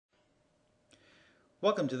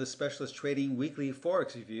Welcome to the Specialist Trading Weekly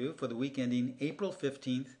Forex Review for the week ending April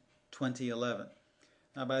 15th, 2011.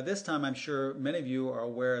 Now by this time I'm sure many of you are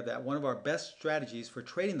aware that one of our best strategies for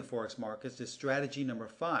trading the Forex markets is strategy number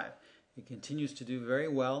 5. It continues to do very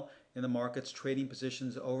well in the markets, trading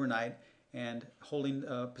positions overnight and holding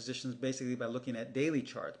positions basically by looking at daily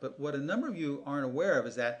charts. But what a number of you aren't aware of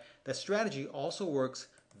is that that strategy also works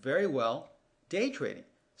very well day trading.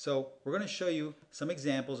 So we're going to show you some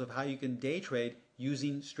examples of how you can day trade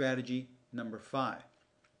using strategy number 5.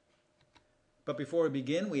 But before we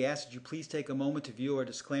begin, we ask that you please take a moment to view our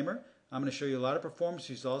disclaimer. I'm going to show you a lot of performance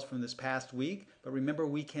results from this past week, but remember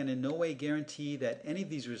we can in no way guarantee that any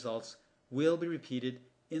of these results will be repeated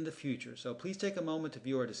in the future. So please take a moment to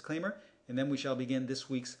view our disclaimer, and then we shall begin this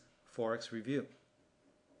week's Forex review.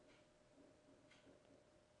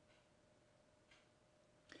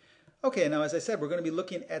 Okay, now as I said, we're going to be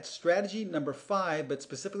looking at strategy number 5, but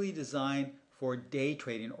specifically designed for day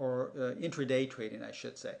trading, or intraday trading, I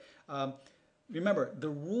should say. Remember, the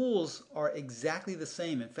rules are exactly the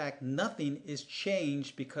same. In fact, nothing is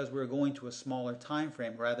changed because we're going to a smaller time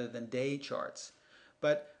frame rather than day charts.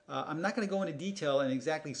 But I'm not going to go into detail and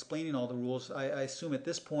exactly explaining all the rules. I assume at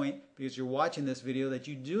this point, because you're watching this video, that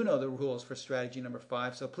you do know the rules for strategy number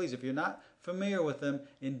 5. So please, if you're not familiar with them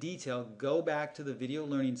in detail, go back to the video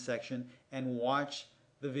learning section and watch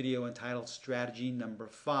the video entitled strategy number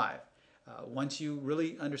 5. Once you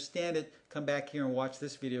really understand it, come back here and watch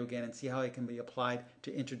this video again and see how it can be applied to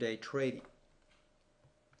intraday trading.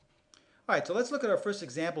 All right, so let's look at our first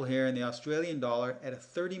example here in the Australian dollar at a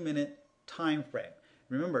 30-minute time frame.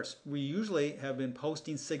 Remember, we usually have been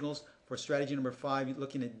posting signals for strategy number 5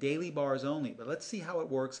 looking at daily bars only, but let's see how it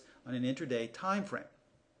works on an intraday time frame.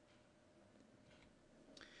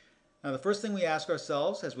 Now the first thing we ask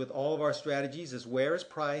ourselves, as with all of our strategies, is where is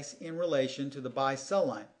price in relation to the buy-sell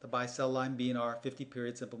line? The buy-sell line being our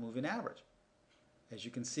 50-period simple moving average. As you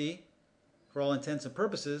can see, for all intents and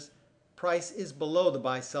purposes, price is below the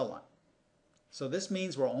buy-sell line. So this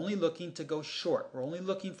means we're only looking to go short. We're only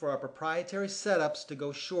looking for our proprietary setups to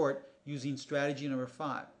go short using strategy number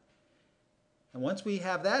 5. And once we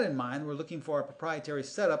have that in mind, we're looking for our proprietary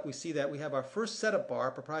setup. We see that we have our first setup bar,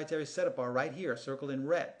 proprietary setup bar right here, circled in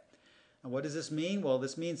red. And what does this mean? Well,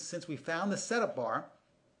 this means since we found the setup bar,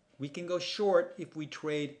 we can go short if we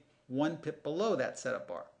trade 1 pip below that setup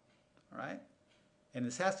bar. All right? And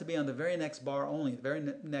this has to be on the very next bar only, the very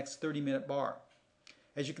next 30-minute bar.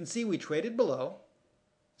 As you can see, we traded below,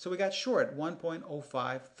 so we got short at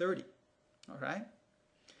 1.0530. All right?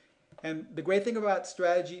 And the great thing about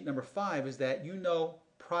strategy number 5 is that you know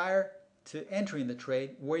prior to entering the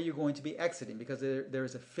trade where you're going to be exiting, because there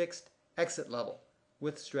is a fixed exit level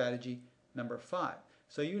with strategy number 5.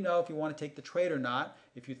 So you know if you want to take the trade or not,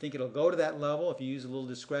 if you think it'll go to that level, if you use a little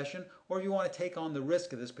discretion, or if you want to take on the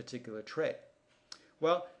risk of this particular trade.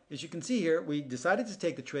 Well, as you can see here, we decided to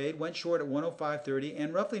take the trade, went short at 105.30,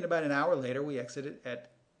 and roughly in about an hour later, we exited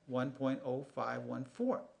at 1.0514.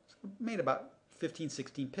 So we made about 15,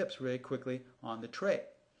 16 pips very quickly on the trade.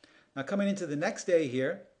 Now coming into the next day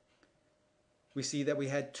here, we see that we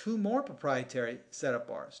had 2 more proprietary setup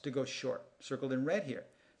bars to go short, circled in red here.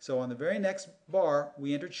 So on the very next bar,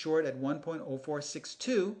 we entered short at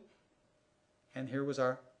 1.0462, and here was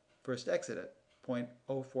our first exit at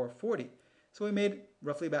 0.0440. So we made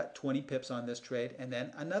roughly about 20 pips on this trade, and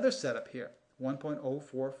then another setup here,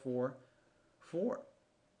 1.0444.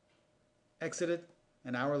 Exited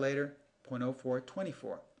an hour later,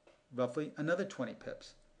 0.0424, roughly another 20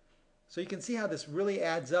 pips. So you can see how this really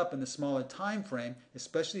adds up in the smaller time frame,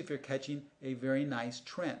 especially if you're catching a very nice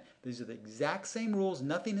trend. These are the exact same rules.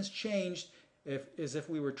 Nothing has changed as if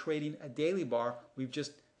we were trading a daily bar. We've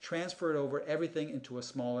just transferred over everything into a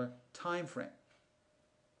smaller time frame.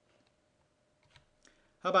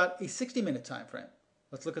 How about a 60-minute time frame?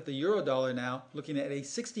 Let's look at the euro dollar now, looking at a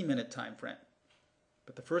 60-minute time frame.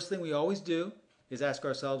 But the first thing we always do is ask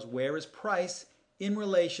ourselves, where is price in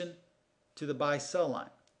relation to the buy-sell line?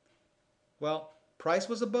 Well, price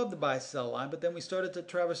was above the buy-sell line, but then we started to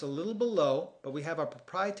traverse a little below, but we have our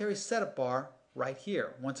proprietary setup bar right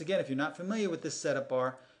here. Once again, if you're not familiar with this setup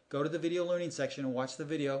bar, go to the video learning section and watch the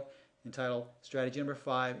video entitled Strategy Number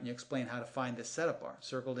 5, and you explain how to find this setup bar,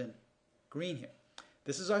 circled in green here.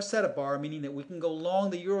 This is our setup bar, meaning that we can go long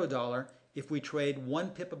the euro dollar if we trade 1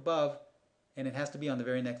 pip above, and it has to be on the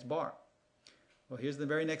very next bar. Well, here's the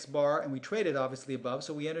very next bar, and we traded obviously above,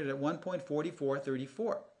 so we entered at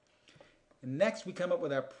 1.4434. And next, we come up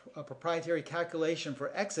with our proprietary calculation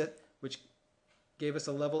for exit, which gave us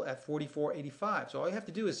a level at 44.85. So all you have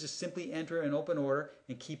to do is just simply enter an open order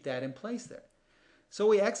and keep that in place there. So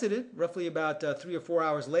we exited roughly about 3 or 4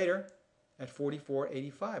 hours later at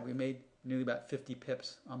 44.85. We made nearly about 50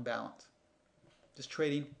 pips on balance. Just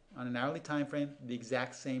trading on an hourly time frame, the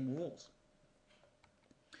exact same rules.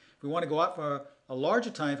 If we want to go out for a larger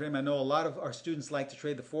time frame, I know a lot of our students like to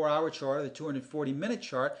trade the 4-hour chart or the 240-minute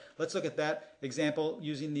chart. Let's look at that example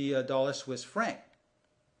using the dollar Swiss franc.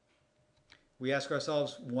 We ask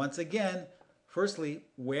ourselves once again, firstly,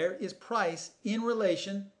 where is price in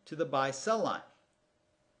relation to the buy-sell line?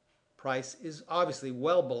 Price is obviously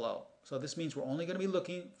well below. So this means we're only going to be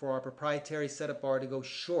looking for our proprietary setup bar to go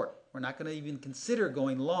short. We're not going to even consider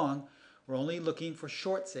going long. We're only looking for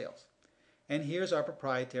short sales. And here's our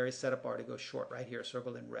proprietary setup bar to go short right here,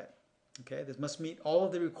 circled in red. Okay, this must meet all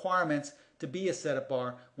of the requirements to be a setup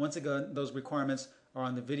bar. Once again, those requirements are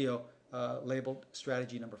on the video labeled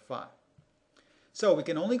strategy number 5. So we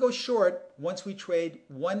can only go short once we trade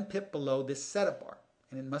 1 pip below this setup bar.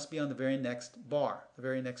 And it must be on the very next bar, the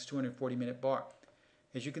very next 240-minute bar.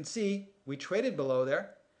 As you can see, we traded below there,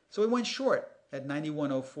 so we went short at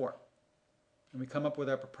 91.04. And we come up with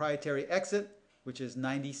our proprietary exit, which is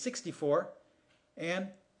 90.64. And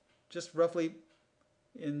just roughly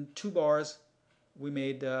in 2 bars, we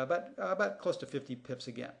made about close to 50 pips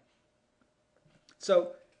again.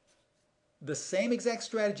 So the same exact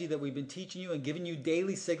strategy that we've been teaching you and giving you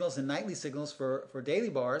daily signals and nightly signals for daily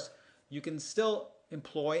bars, you can still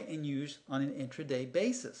employ and use on an intraday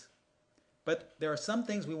basis. But there are some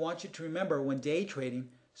things we want you to remember when day trading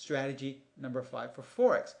strategy number 5 for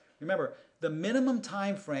Forex. Remember, the minimum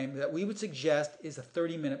time frame that we would suggest is a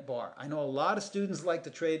 30-minute bar. I know a lot of students like to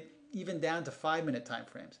trade even down to 5-minute time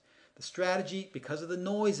frames. The strategy, because of the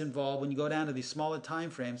noise involved when you go down to these smaller time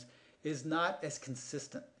frames, is not as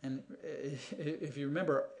consistent. And if you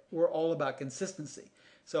remember, we're all about consistency.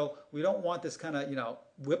 So we don't want this kind of,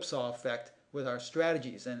 whipsaw effect with our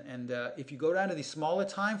strategies. And if you go down to these smaller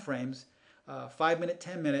time frames, 5-minute,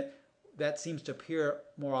 10-minute, that seems to appear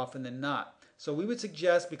more often than not. So we would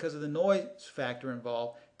suggest, because of the noise factor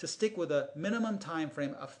involved, to stick with a minimum time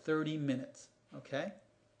frame of 30 minutes. Okay?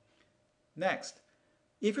 Next,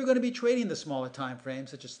 if you're going to be trading the smaller time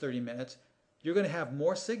frames, such as 30 minutes, you're going to have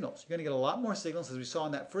more signals. You're going to get a lot more signals, as we saw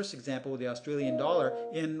in that first example with the Australian dollar.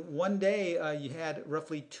 In one day, you had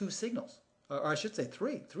roughly 2 signals, or I should say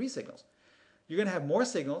 3 signals. You're going to have more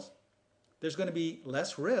signals. There's going to be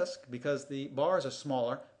less risk because the bars are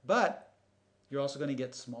smaller, but you're also going to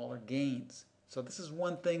get smaller gains. So this is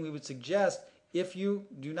one thing we would suggest. If you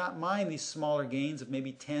do not mind these smaller gains of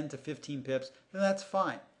maybe 10 to 15 pips, then that's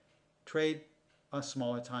fine. Trade a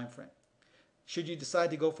smaller time frame. Should you decide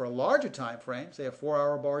to go for a larger time frame, say a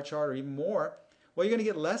 4-hour bar chart or even more, well, you're going to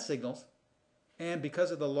get less signals. And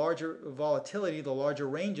because of the larger volatility, the larger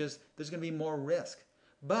ranges, there's going to be more risk.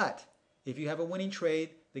 But if you have a winning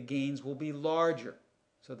trade, the gains will be larger.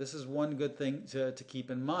 So this is one good thing to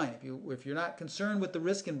keep in mind. If you're not concerned with the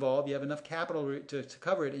risk involved, you have enough capital to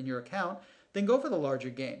cover it in your account, then go for the larger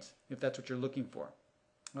gains if that's what you're looking for.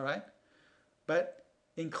 All right? But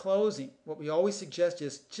in closing, what we always suggest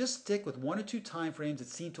is just stick with 1 or 2 time frames that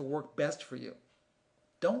seem to work best for you.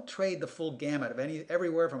 Don't trade the full gamut of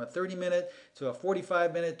everywhere from a 30-minute to a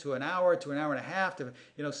 45-minute to an hour and a half.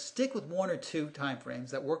 Stick with 1 or 2 time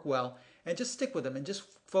frames that work well, and just stick with them and just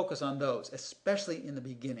focus on those, especially in the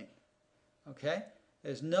beginning. Okay?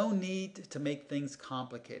 There's no need to make things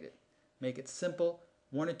complicated. Make it simple,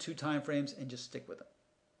 1 or 2 time frames, and just stick with them.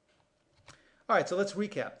 All right, so let's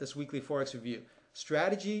recap this weekly Forex review.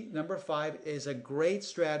 Strategy number 5 is a great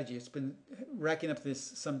strategy. It's been racking up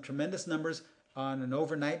some tremendous numbers on an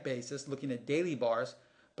overnight basis, looking at daily bars,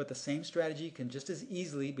 but the same strategy can just as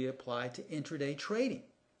easily be applied to intraday trading.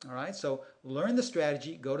 All right, so learn the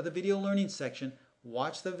strategy, go to the video learning section,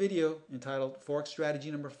 watch the video entitled Forex Strategy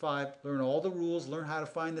number 5, learn all the rules, learn how to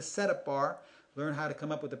find the setup bar, learn how to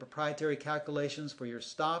come up with the proprietary calculations for your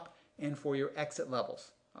stop and for your exit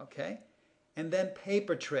levels. Okay, and then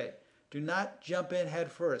paper trade. Do not jump in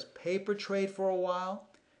head first. Paper trade for a while.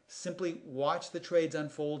 Simply watch the trades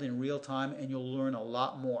unfold in real time and you'll learn a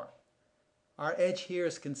lot more. Our edge here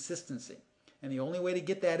is consistency. And the only way to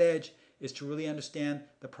get that edge is to really understand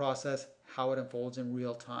the process, how it unfolds in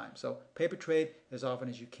real time. So paper trade as often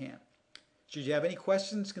as you can. Should you have any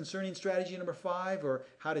questions concerning strategy number 5 or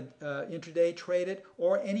how to intraday trade it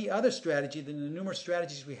or any other strategy than the numerous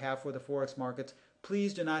strategies we have for the Forex markets,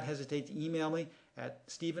 please do not hesitate to email me at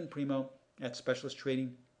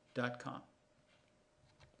stephenprimo@specialisttrading.com.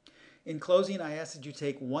 In closing, I ask that you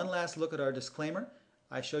take one last look at our disclaimer.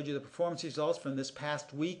 I showed you the performance results from this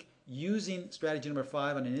past week using strategy number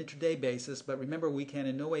 5 on an intraday basis, but remember, we can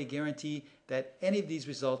in no way guarantee that any of these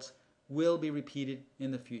results will be repeated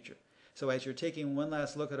in the future. So as you're taking one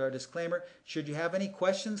last look at our disclaimer, should you have any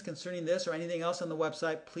questions concerning this or anything else on the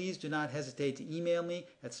website, please do not hesitate to email me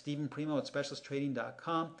at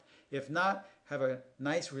stephenprimo@specialisttrading.com. If not, have a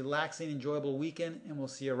nice, relaxing, enjoyable weekend, and we'll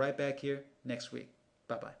see you right back here next week.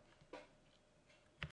 Bye-bye.